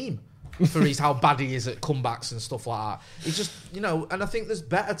 he's a meme for how bad he is at comebacks and stuff like that. He's just, and I think there's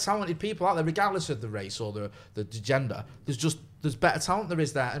better talented people out there, regardless of the race or the gender. There's better talent there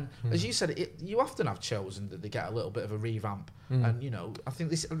is there. And as you said, you often have chosen that they get a little bit of a revamp. And, I think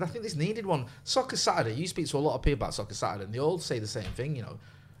this needed one. Soccer Saturday, you speak to a lot of people about Soccer Saturday, and they all say the same thing,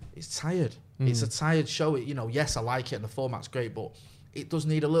 it's tired. It's a tired show. Yes, I like it and the format's great, but it does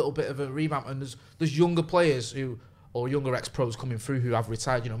need a little bit of a revamp. And there's younger players or younger ex-pros coming through who have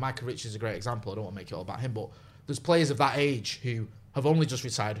retired. Micah Richards is a great example. I don't want to make it all about him, but there's players of that age who have only just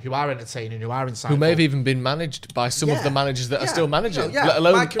retired, who are entertaining, who are insightful. Who may have even been managed by some of the managers that are still managing, let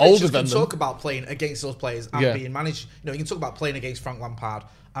alone Micah older Richards than them. Can talk about playing against those players and being managed. You can talk about playing against Frank Lampard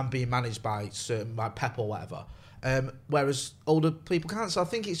and being managed by Pep or whatever. Whereas older people can't. So I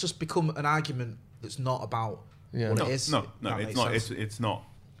think it's just become an argument that's not about what it is. No, it's not. It's not.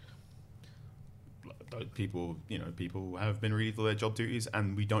 people have been relieved of their job duties,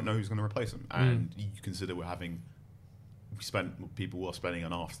 and we don't know who's going to replace them. And you consider people are spending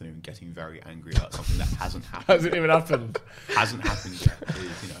an afternoon getting very angry about something that hasn't happened. Hasn't even happened. Hasn't happened yet.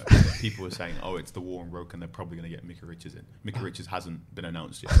 People are saying, "Oh, it's the war in Roke, and they're probably going to get Micah Richards in." Micah Richards hasn't been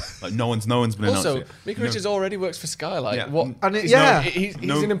announced yet. Like no one's been announced yet. Also, Micah Richards already works for Sky. Like what? And he's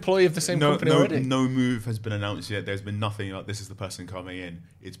an employee of the same company already. No move has been announced yet. There's been nothing like this is the person coming in.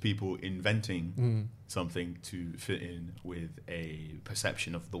 It's people inventing something to fit in with a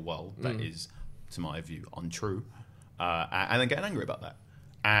perception of the world that is, to my view, untrue. And then getting angry about that.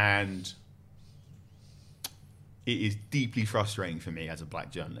 And it is deeply frustrating for me as a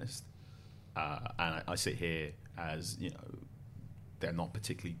black journalist. And I sit here as, there are not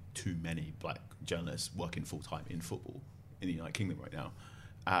particularly too many black journalists working full-time in football in the United Kingdom right now.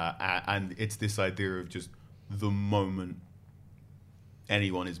 And it's this idea of just the moment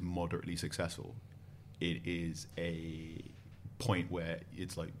anyone is moderately successful, it is a point where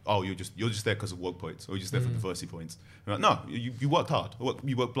it's like, oh, you're just there because of woke points, or you're just there for diversity points. Like, no, you worked hard.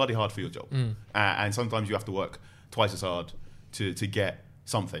 You worked bloody hard for your job, and sometimes you have to work twice as hard to get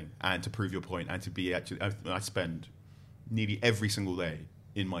something and to prove your point and to be actually. I spend nearly every single day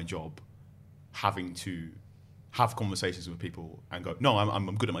in my job having to have conversations with people and go, no,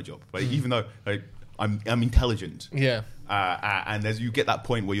 I'm good at my job, but even though I'm intelligent, and as you get that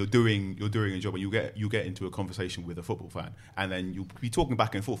point where you're doing a job, and you get into a conversation with a football fan, and then you'll be talking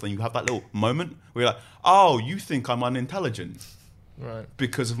back and forth, and you have that little moment where you're like, oh, you think I'm unintelligent, right?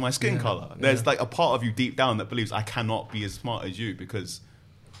 Because of my skin color. There's like a part of you deep down that believes I cannot be as smart as you because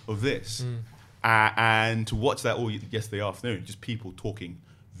of this, and to watch that all yesterday afternoon, just people talking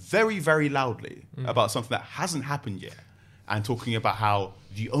very, very loudly about something that hasn't happened yet, and talking about how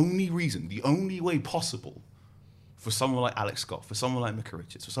the only way possible for someone like Alex Scott, for someone like Micah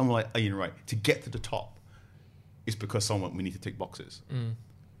Richards, for someone like Ian Wright to get to the top is because we need to tick boxes.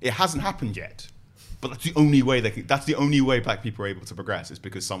 It hasn't happened yet, but that's the only way that's the only way black people are able to progress, is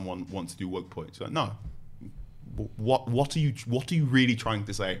because someone wants to do woke points. Like, no, what are you really trying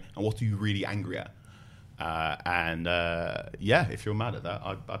to say, and what are you really angry at? If you're mad at that,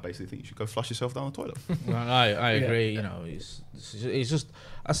 I basically think you should go flush yourself down the toilet. I agree. It's just,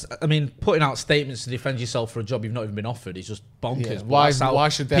 I mean, putting out statements to defend yourself for a job you've not even been offered is just bonkers. Yeah. Why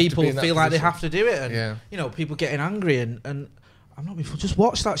should people have to be in that feel like they position? have to do it? And people getting angry and I'm not before. Just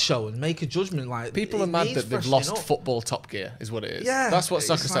watch that show and make a judgment. Like, people are mad that they've lost football Top Gear, is what it is. Yeah, that's what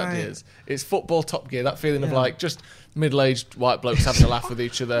Soccer Saturday is. It's football Top Gear. That feeling of like just middle-aged white blokes having a laugh with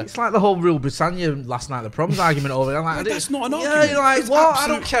each other. It's like the whole Real Britannia last night at the proms argument over it. I'm like, that's not an argument. Yeah, you're like, what? I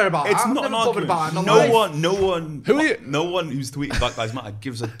don't care about that. It's not an argument. No one who's tweeting Black Lives Matter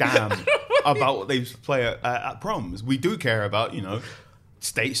gives a damn about what they play at proms. We do care about,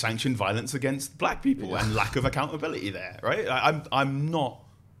 state-sanctioned violence against black people and lack of accountability there, right? I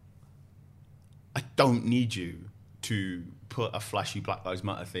don't need you to put a flashy Black Lives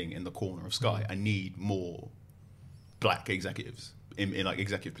Matter thing in the corner of Sky. I need more black executives in like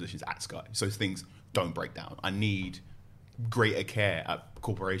executive positions at Sky, so things don't break down. I need greater care at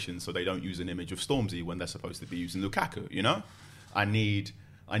corporations so they don't use an image of Stormzy when they're supposed to be using Lukaku. I need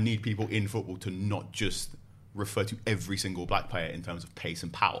people in football to not just refer to every single black player in terms of pace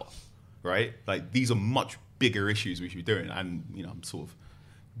and power, right? Like, these are much bigger issues we should be doing, and I'm sort of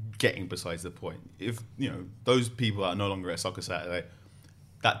getting besides the point. If those people are no longer at Soccer Saturday,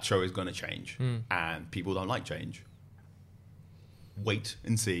 that show is going to change, and people don't like change. Wait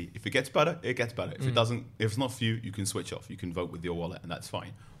and see. If it gets better, it gets better. If it doesn't, if it's not for you, you can switch off. You can vote with your wallet, and that's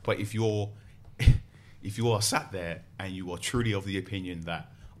fine. But if you are sat there and you are truly of the opinion that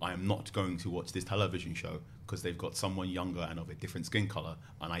I am not going to watch this television show because they've got someone younger and of a different skin color,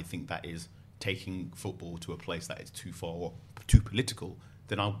 and I think that is taking football to a place that is too far or too political,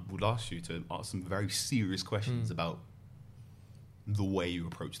 then I would ask you to ask some very serious questions about the way you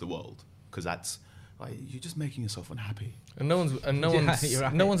approach the world, because that's like, you're just making yourself unhappy. And no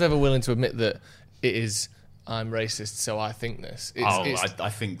one's ever willing to admit that it is, I'm racist, so I think this. I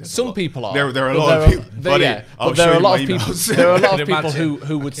think some people are. There are a lot of people. But there are a lot of people. There are a lot of people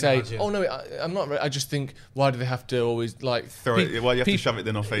who would say, "Oh no, I'm not. I just think, why do they have to always like throw it? Why do you have to shove it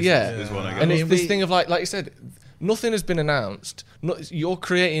in our faces?" Yeah, is what I get. And it's this thing of like you said, nothing has been announced. You're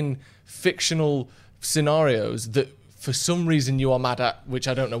creating fictional scenarios that, for some reason, you are mad at. Which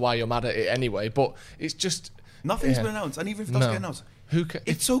I don't know why you're mad at it anyway. But it's just nothing's been announced, and even if it does get announced.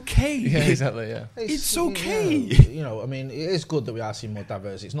 It's okay. Yeah, exactly. Yeah, it's okay. I mean, it is good that we are seeing more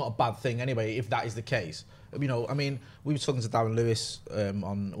diversity. It's not a bad thing anyway, if that is the case. I mean, we were talking to Darren Lewis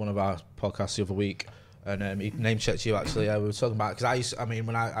on one of our podcasts the other week and he name checked you actually. Yeah, we were talking about because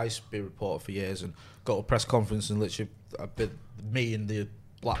when I used to be a reporter for years and got a press conference and literally me and the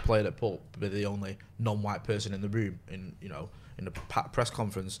black player at Pulp be the only non-white person in the room in the press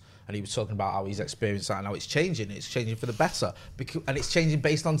conference, and he was talking about how he's experienced that and how it's changing for the better, and it's changing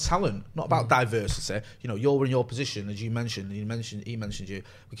based on talent, not about diversity. You're in your position, as you mentioned, he mentioned you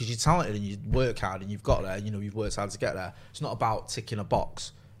because you're talented and you work hard and you've got there. You've worked hard to get there. It's not about ticking a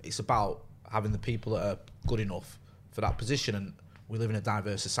box. It's about having the people that are good enough for that position, and we live in a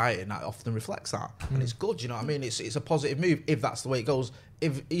diverse society, and that often reflects that. And it's good, It's a positive move if that's the way it goes.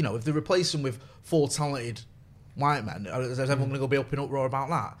 If they replace them with 4 talented white men, is everyone going to be up in uproar about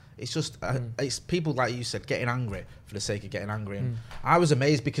that? It's just it's people, like you said, getting angry for the sake of getting angry. And I was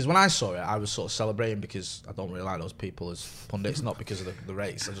amazed because when I saw it, I was sort of celebrating because I don't really like those people as pundits, not because of the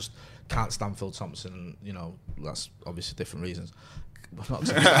race. I just can't stand Phil Thompson. That's obviously different reasons. Not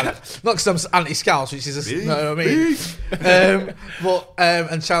because I'm anti-Scouts, which is you know what I mean.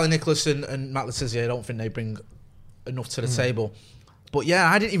 And Charlie Nicholas and Matt Le Tissier, I don't think they bring enough to the table. But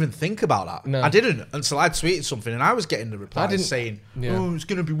yeah, I didn't even think about that. No. I didn't until I tweeted something and I was getting the replies saying, it's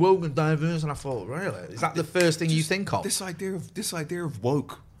going to be woke and diverse, and I thought, really? Is that the first thing you think of? This idea of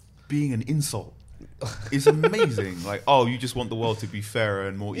woke being an insult is amazing. Like, you just want the world to be fairer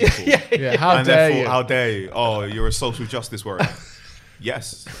and more equal. How dare you? Oh, you're a social justice warrior.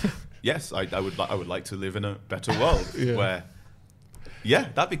 Yes, I would like to live in a better world where. Yeah,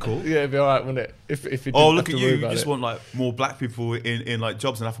 that'd be cool. Yeah, it'd be all right, wouldn't it? If you look at you! You just want more black people in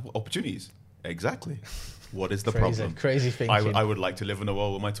jobs and opportunities. Exactly. What is the problem? Crazy thinking. I would like to live in a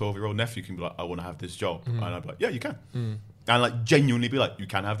world where my 12-year-old nephew can be like, I want to have this job, and I'd be like, yeah, you can, and genuinely be like, you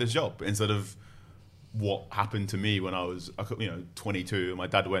can have this job, instead of what happened to me when I was 22. And my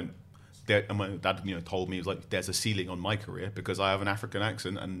dad went there, and my dad told me, he was like, there's a ceiling on my career because I have an African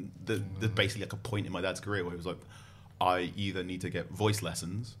accent, and there's basically like a point in my dad's career where he was like, I either need to get voice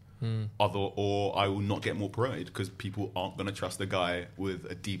lessons, or I will not get more parade because people aren't going to trust a guy with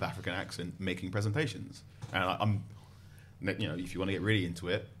a deep African accent making presentations. And I'm, if you want to get really into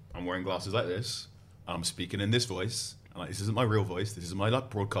it, I'm wearing glasses like this. I'm speaking in this voice. And this isn't my real voice. This is my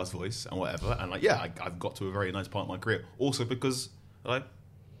broadcast voice and whatever. And I've got to a very nice part of my career. Also because I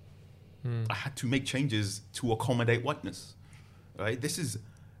had to make changes to accommodate whiteness. Right? This is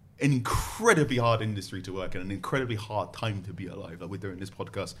an incredibly hard industry to work in, an incredibly hard time to be alive. Like, we're doing this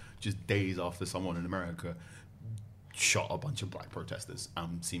podcast just days after someone in America shot a bunch of black protesters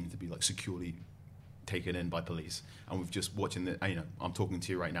and seemed to be securely taken in by police. And we've just watching I'm talking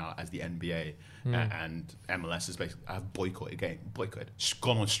to you right now as the NBA and MLS has basically have boycotted,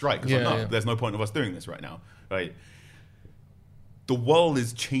 gone on strike. There's no point of us doing this right now. Right? The world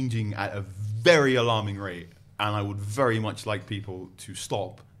is changing at a very alarming rate, and I would very much like people to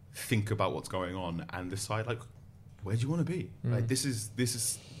stop, think about what's going on, and decide where do you want to be. This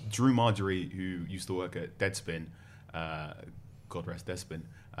is Drew Marjorie, who used to work at Deadspin, God rest Deadspin,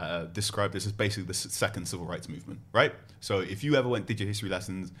 described this as basically the second civil rights movement, right? So if you ever did your history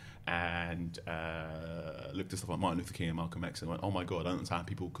lessons and looked at stuff like Martin Luther King and Malcolm X and went, oh my God, I don't understand how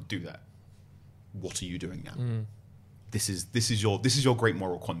people could do that. What are you doing now? This is your great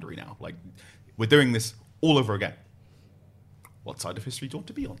moral quandary now. We're doing this all over again. What side of history do you want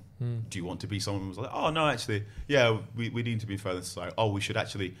to be on? Do you want to be someone who's like, oh, no, actually, we need to be further in society. Oh, we should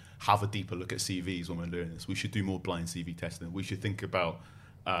actually have a deeper look at CVs when we're doing this. We should do more blind CV testing. We should think about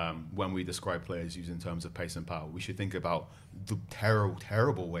when we describe players using terms of pace and power. We should think about the terrible,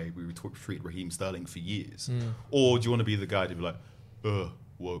 terrible way we treat Raheem Sterling for years. Or do you want to be the guy to be like,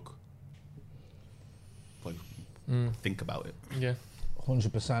 woke? Think about it. Yeah.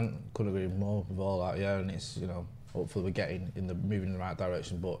 100% could agree more with all that, and it's, hopefully we're moving in the right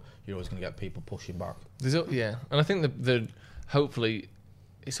direction, but you're always going to get people pushing back. And I think the hopefully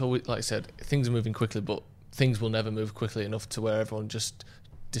it's always, like I said, things are moving quickly, but things will never move quickly enough to where everyone just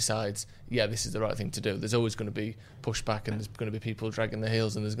decides, this is the right thing to do. There's always going to be pushback, and there's going to be people dragging their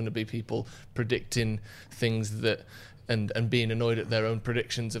heels, and there's going to be people predicting things that and being annoyed at their own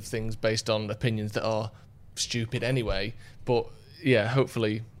predictions of things based on opinions that are stupid anyway. But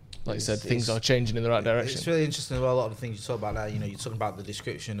hopefully, like I said, things are changing in the right direction. It's really interesting as well, a lot of the things you talk about there. You're talking about the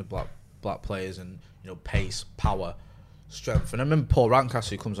description of black players and pace, power, strength. And I remember Paul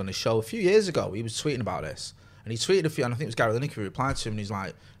Rancaster, who comes on his show a few years ago, he was tweeting about this, and he tweeted a few, and I think it was Gary Lineker who replied to him, and he's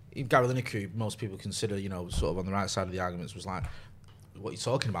like, Gary Lineker, who most people consider sort of on the right side of the arguments, was like, what are you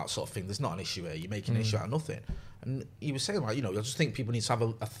talking about, sort of thing? There's not an issue here. You're making an issue out of nothing. And he was saying I just think people need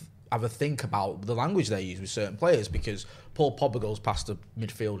to have a think about the language they use with certain players, because Paul Pogba goes past the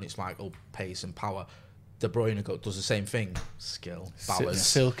midfield and it's like, pace and power. De Bruyne does the same thing. Skill, balance,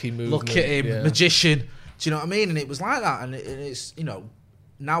 silky movement. Look at him, magician. Do you know what I mean? And it was like that, and it's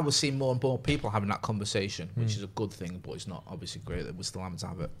now we're seeing more and more people having that conversation, which is a good thing, but it's not obviously great that we're still having to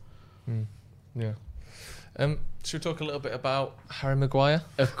have it. Yeah. Should we talk a little bit about Harry Maguire?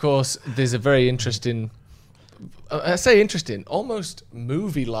 Of course, there's a very interesting, I say interesting, almost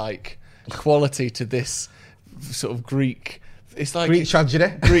movie-like quality to this sort of Greek. It's like Greek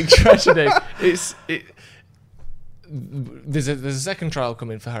tragedy. Greek tragedy. There's a second trial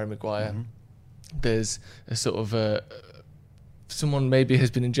coming for Harry Maguire. There's a sort of someone maybe has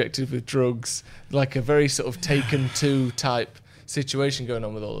been injected with drugs, like a very sort of Taken 2 type situation going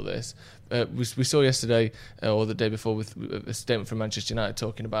on with all of this. We saw yesterday or the day before with a statement from Manchester United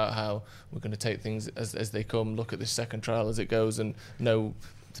talking about how we're going to take things as they come, look at this second trial as it goes, and know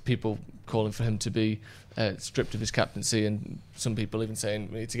the people calling for him to be stripped of his captaincy, and some people even saying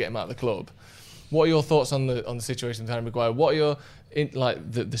we need to get him out of the club. What are your thoughts on the situation with Harry Maguire? What are your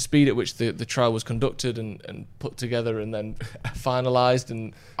the speed at which the trial was conducted and put together and then finalised?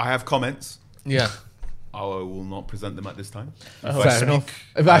 And I have comments. Yeah. I will not present them at this time. Fair enough.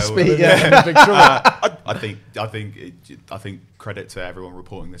 If I speak, big trouble. I think credit to everyone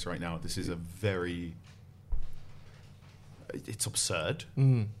reporting this right now. This is it's absurd.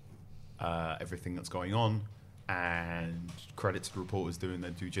 Everything that's going on, and credit to the reporters doing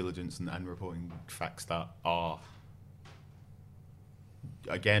their due diligence and reporting facts that are,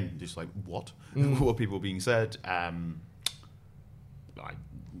 again, just like what are people being said.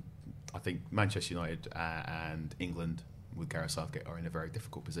 I think Manchester United and England with Gareth Southgate are in a very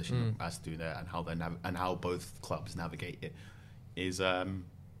difficult position as to do that, and how both clubs navigate it is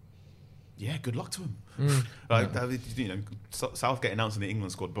good luck to them. Southgate announcing the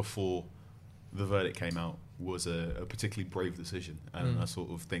England squad before the verdict came out was a particularly brave decision, and I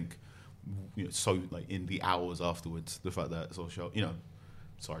sort of think in the hours afterwards, the fact that Solskjaer,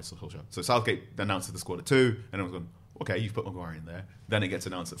 so Southgate announced the squad at 2, and everyone's going, okay, you've put Maguire in there. Then it gets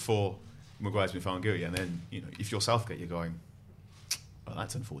announced at 4. Maguire's been found guilty, and then if you're Southgate, you're going, well,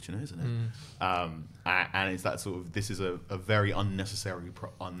 that's unfortunate, isn't it? And it's that sort of, this is a very unnecessary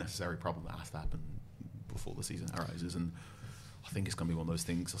problem that has to happen before the season arises, and I think it's going to be one of those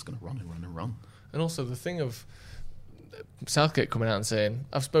things that's going to run and run and run. And also the thing of Southgate coming out and saying,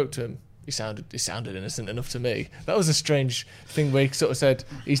 I've spoke to him. He sounded innocent enough to me. That was a strange thing where he sort of said,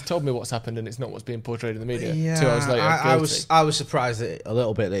 he's told me what's happened and it's not what's being portrayed in the media. Yeah, 2 hours later, I was surprised a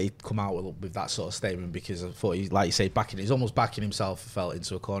little bit that he'd come out with that sort of statement, because I thought like you say, he's almost backing himself, felt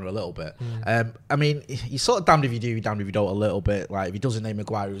into a corner a little bit. I mean, he's sort of damned if you do, damned if you don't a little bit. Like, if he doesn't name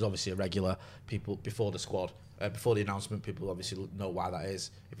Maguire, he was obviously a regular. People before the squad, before the announcement, people obviously know why that is.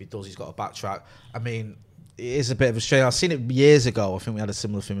 If he does, he's got to backtrack. I mean, it is a bit of a shame. I've seen it years ago. I think we had a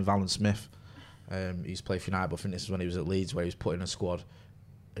similar thing with Alan Smith. He used to play for United, but I think this is when he was at Leeds, where he was put in a squad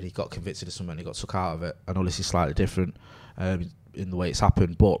and he got convicted of something and he got took out of it. I know this is slightly different in the way it's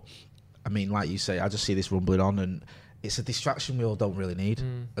happened, but I mean, like you say, I just see this rumbling on, and it's a distraction we all don't really need.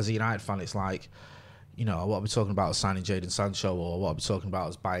 As a United fan, it's like, what are we talking about is signing Jadon Sancho, or what are we talking about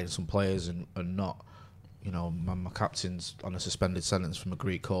is buying some players and not, my captain's on a suspended sentence from a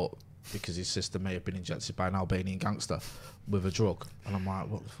Greek court because his sister may have been injected by an Albanian gangster with a drug, and I'm like,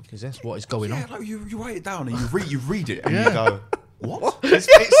 what the fuck is this? What is going on? Like you write it down and you read it and you go, what?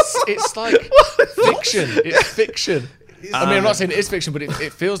 It's like fiction. It's fiction. I mean, I'm not saying it is fiction, but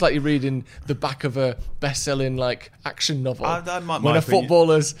it feels like you're reading the back of a best-selling action novel. When a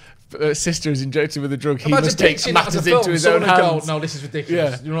footballer's sister is injected with a drug, he must take matters into his own hands. No, this is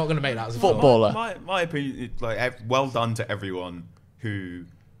ridiculous. Yeah. You're not going to make that as a footballer. My opinion, well done to everyone who,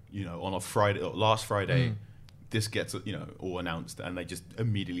 on a Friday, last Friday, this gets all announced, and they just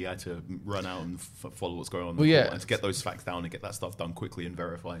immediately had to run out and follow what's going on. And to get those facts down and get that stuff done quickly and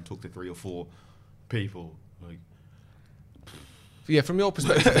verify and talk to 3 or 4 people. From your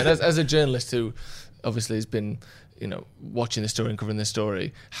perspective, then, as a journalist who obviously has been, watching the story and covering the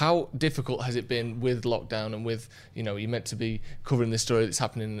story, how difficult has it been with lockdown and with, you're meant to be covering this story that's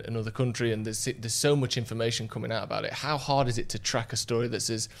happening in another country, and there's so much information coming out about it. How hard is it to track a story that's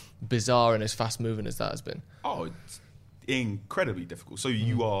as bizarre and as fast moving as that has been? Oh, it's incredibly difficult. So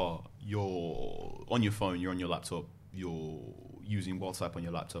you're on your phone, you're on your laptop, you're using WhatsApp on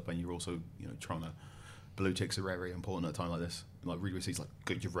your laptop, and you're also, trying to. Blue ticks are very important at a time like this. Like, read receipts, like,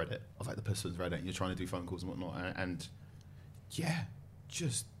 good, you've read it. I was like, the person's read it, and you're trying to do phone calls and whatnot. And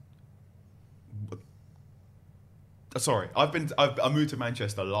sorry, I moved to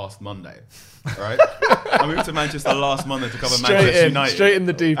Manchester last Monday, right? I moved to Manchester last Monday to cover Manchester United. Straight in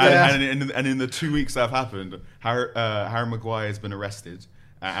the deep end. And in the 2 weeks that have happened, Harry Maguire has been arrested,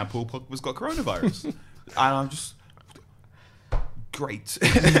 and Paul Pogba's got coronavirus. I'm just great.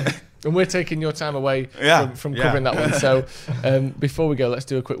 And we're taking your time away from covering that one. So before we go, let's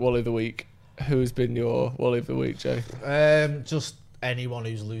do a quick Wally of the Week. Who's been your Wally of the Week, Jay? Just anyone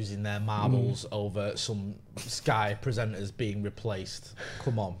who's losing their marbles over some Sky presenters being replaced.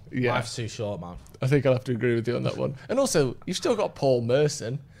 Come on. Life's too short, man. I think I'll have to agree with you on that one. And also, you've still got Paul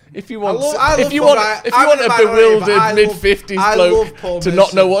Merson. If you want a bewildered mid-50s bloke to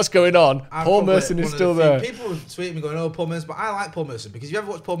not know what's going on, Paul Merson is still there. People were tweeting me going, "Oh, Paul Merson," but I like Paul Merson because if you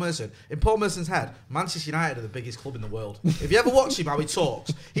ever watch Paul Merson, in Paul Merson's head, Manchester United are the biggest club in the world. If you ever watch him how he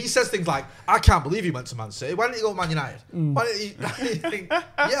talks, he says things like, "I can't believe he went to Man City. Why didn't he go to Man United?" Why didn't you think, yeah,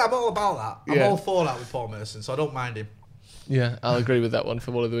 I'm all about that. I'm all for that with Paul Merson, so I don't mind him. Yeah, I'll agree with that one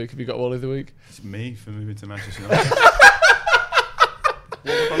for Wally of the Week. Have you got Wally of the Week? It's me for moving to Manchester United.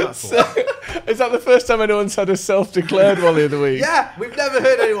 Is that the first time anyone's had a self-declared Wally of the Week? Yeah, we've never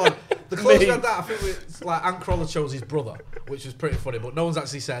heard anyone. The closest we had that, I think, it's like Ant Crawler chose his brother, which was pretty funny, but no one's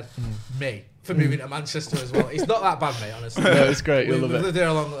actually said me for moving to Manchester as well. It's not that bad, mate, honestly. No, it's great. You'll love it. We've lived here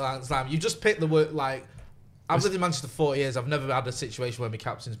a long time. You just pick the word, like, I've lived in Manchester 40 years. I've never had a situation where my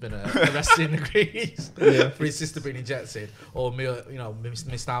captain's been arrested in the Greece for his sister being injected, or me,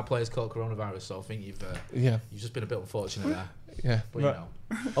 my star player's caught coronavirus. So I think you've just been a bit unfortunate there. Yeah, but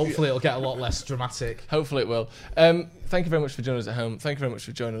hopefully it'll get a lot less dramatic. Hopefully it will. Thank you very much for joining us at home. Thank you very much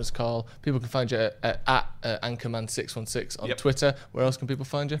for joining us, Carl. People can find you at Anchorman616 on Twitter. Where else can people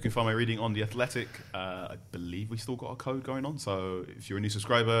find you? You can find my reading on The Athletic. I believe we still got a code going on. So if you're a new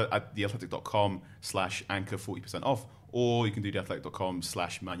subscriber, at theathletic.com/anchor 40% off, or you can do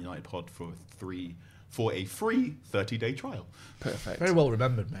theathletic.com/Man United Pod for a free 30-day trial. Perfect. Very well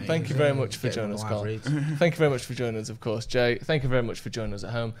remembered, mate. Thank you very much for joining us, Carl. Thank you very much for joining us, of course, Jay. Thank you very much for joining us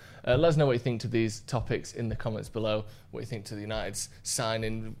at home. Let us know what you think to these topics in the comments below. What you think to the United's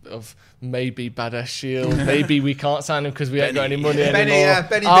signing of maybe Badass Shield. Maybe we can't sign him because we ain't got any money anymore.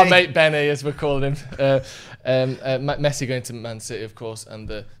 Benny Our mate Benny, as we're calling him. Messi going to Man City, of course, and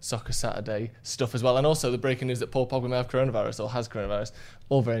the Soccer Saturday stuff as well. And also the breaking news that Paul Pogba may have coronavirus or has coronavirus.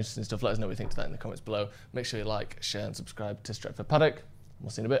 All very interesting stuff. Let us know what you think to that in the comments below. Make sure you like, share and subscribe to Stretford Paddock. We'll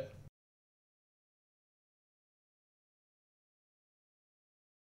see you in a bit.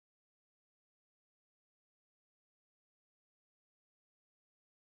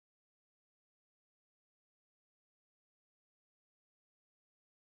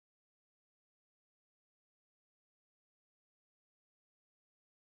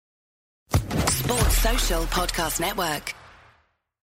 Sports Social Podcast Network.